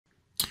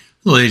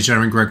Hello, ladies and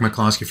gentlemen. Greg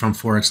McCloskey from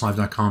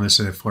ForexLive.com. This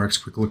is a Forex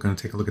Quick Look. Going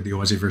to take a look at the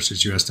Aussie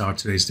versus US dollar.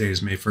 Today's date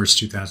is May 1st,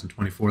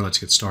 2024. Let's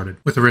get started.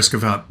 With the risk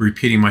of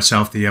repeating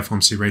myself, the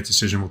FOMC rate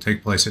decision will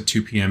take place at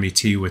 2 p.m.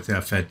 ET with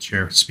the Fed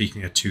chair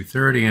speaking at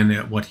 2:30.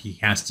 And what he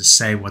has to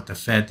say, what the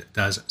Fed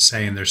does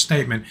say in their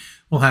statement,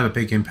 will have a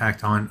big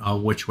impact on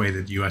which way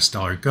the US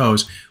dollar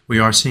goes. We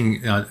are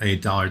seeing a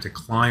dollar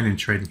decline in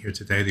trading here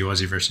today. The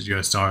Aussie versus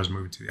US dollar is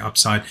moving to the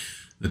upside.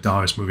 The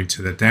dollar is moving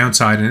to the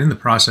downside, and in the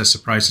process, the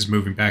price is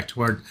moving back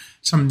toward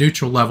some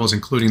neutral levels,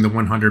 including the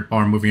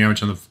 100-bar moving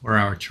average on the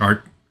 4-hour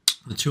chart,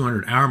 the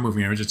 200-hour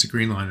moving average, it's a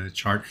green line in the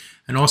chart,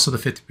 and also the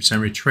 50%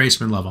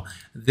 retracement level.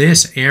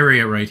 This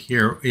area right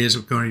here is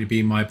going to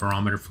be my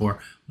barometer for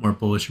more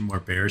bullish and more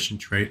bearish in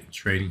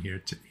trading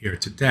here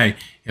today.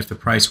 If the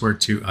price were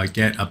to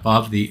get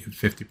above the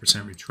 50%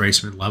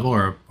 retracement level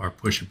or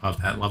push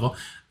above that level,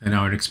 then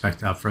I would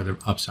expect further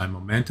upside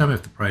momentum.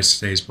 If the price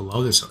stays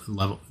below this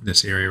level,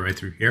 this area right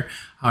through here,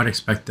 I would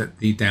expect that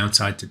the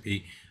downside to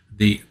be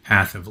the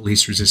path of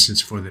least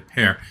resistance for the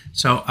pair.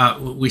 So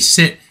we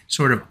sit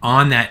sort of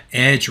on that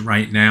edge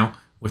right now,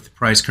 with the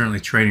price currently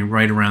trading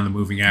right around the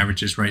moving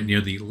averages, right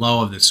near the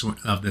low of this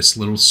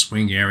little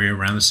swing area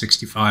around the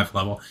 65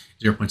 level,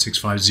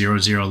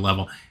 0.6500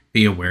 level.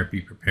 Be aware, be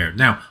prepared.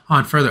 Now,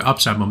 on further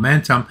upside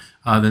momentum,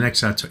 the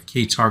next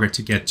key target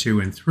to get to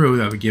and through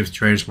that would give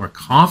traders more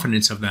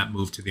confidence of that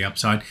move to the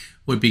upside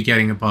would be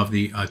getting above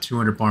the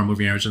 200-bar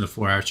moving average on the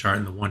 4-hour chart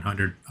and the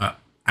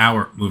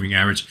 100-hour moving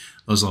average.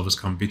 Those levels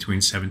come between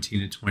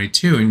 17 and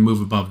 22 and move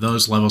above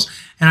those levels.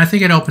 And I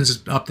think it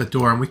opens up the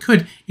door, and we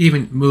could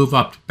even move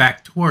up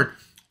back toward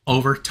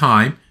over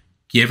time,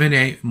 given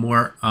a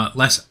more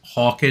less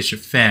hawkish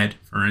Fed,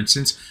 for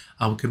instance.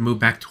 We could move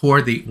back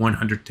toward the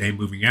 100-day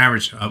moving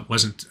average. It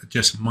wasn't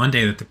just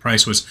Monday that the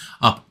price was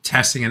up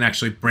testing and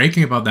actually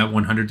breaking above that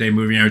 100-day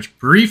moving average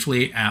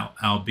briefly,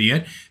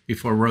 albeit,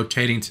 before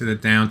rotating to the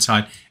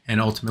downside and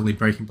ultimately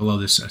breaking below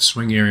this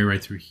swing area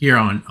right through here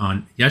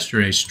on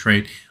yesterday's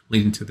trade,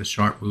 leading to the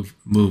sharp move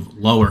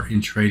lower in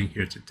trading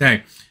here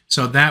today.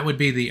 So that would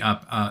be the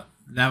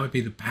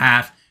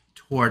path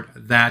toward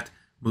that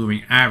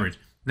moving average.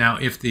 Now,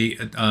 if the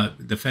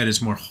Fed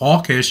is more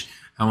hawkish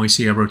and we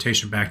see a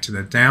rotation back to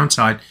the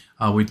downside,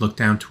 we'd look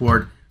down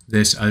toward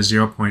this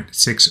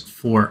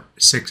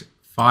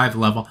 0.6465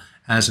 level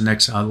as the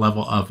next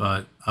level of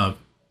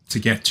to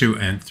get to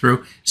and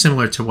through,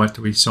 similar to what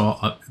we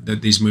saw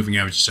these moving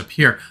averages up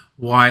here.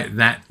 Why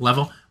that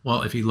level?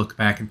 Well, if you look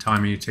back in time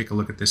and you take a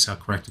look at this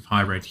corrective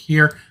high right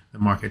here, the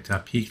market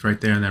peaked right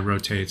there and then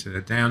rotated to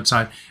the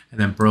downside and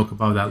then broke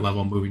above that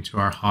level, moving to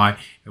our high.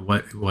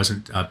 It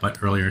wasn't but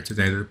earlier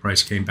today that the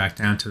price came back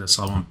down to this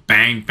level and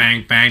bang,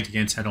 bang, banged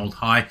against that old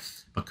high,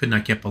 but could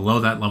not get below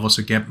that level.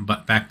 So get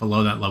back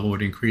below that level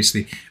would increase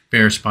the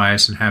bearish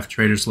bias and have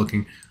traders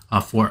looking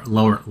for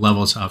lower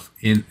levels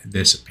in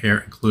this pair,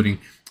 including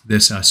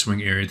this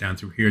swing area down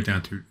through here,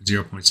 down through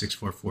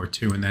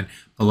 0.6442, and then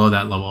below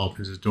that level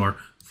opens the door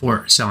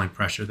for selling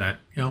pressure that,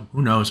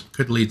 who knows,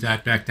 could lead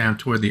that back down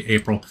toward the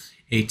April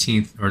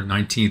 18th or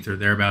 19th or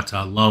thereabouts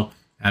low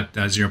at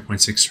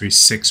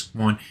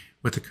 0.6361.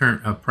 With the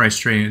current price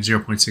trading at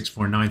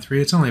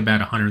 0.6493, it's only about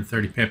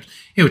 130 pips.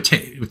 It would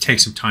take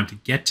some time to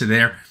get to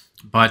there,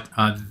 but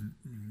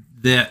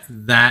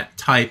that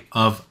type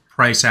of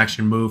price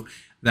action move,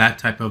 that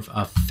type of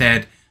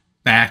Fed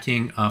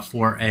backing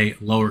for a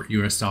lower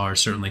US dollar,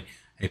 certainly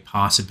a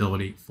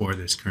possibility for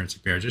this currency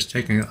pair. Just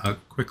taking a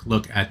quick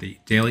look at the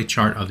daily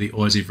chart of the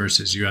Aussie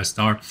versus US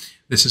dollar.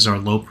 This is our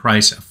low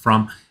price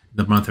from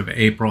the month of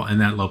April, and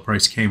that low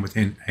price came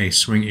within a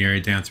swing area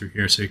down through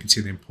here, so you can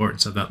see the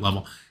importance of that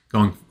level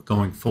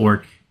going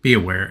forward. Be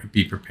aware and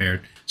be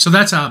prepared. So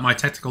that's my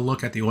technical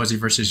look at the Aussie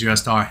versus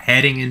US dollar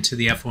heading into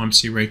the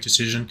FOMC rate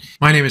decision.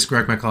 My name is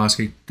Greg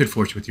McCloskey. Good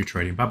fortune with your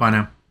trading. Bye-bye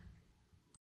now.